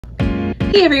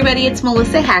Hey everybody, it's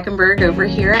Melissa Hackenberg over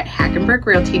here at Hackenberg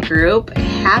Realty Group.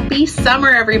 Happy summer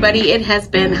everybody. It has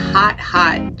been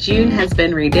hot. June has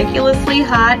been ridiculously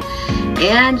hot,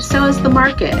 and so is the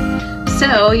market.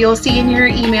 So you'll see in your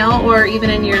email or even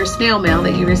in your snail mail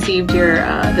that you received your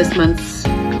this month's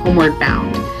Homeward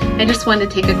Bound. I just wanted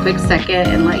to take a quick second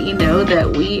and let you know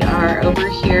that we are over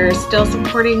here still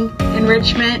supporting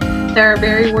Enrichment. They're a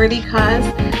very worthy cause.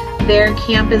 Their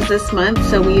camp is this month,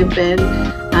 so we have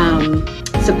been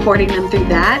supporting them through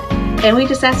that. And we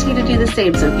just ask you to do the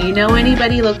same. So if you know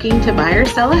anybody looking to buy or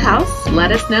sell a house,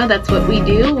 let us know. That's what we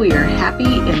do. We are happy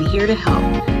and here to help.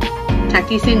 Talk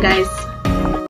to you soon, guys.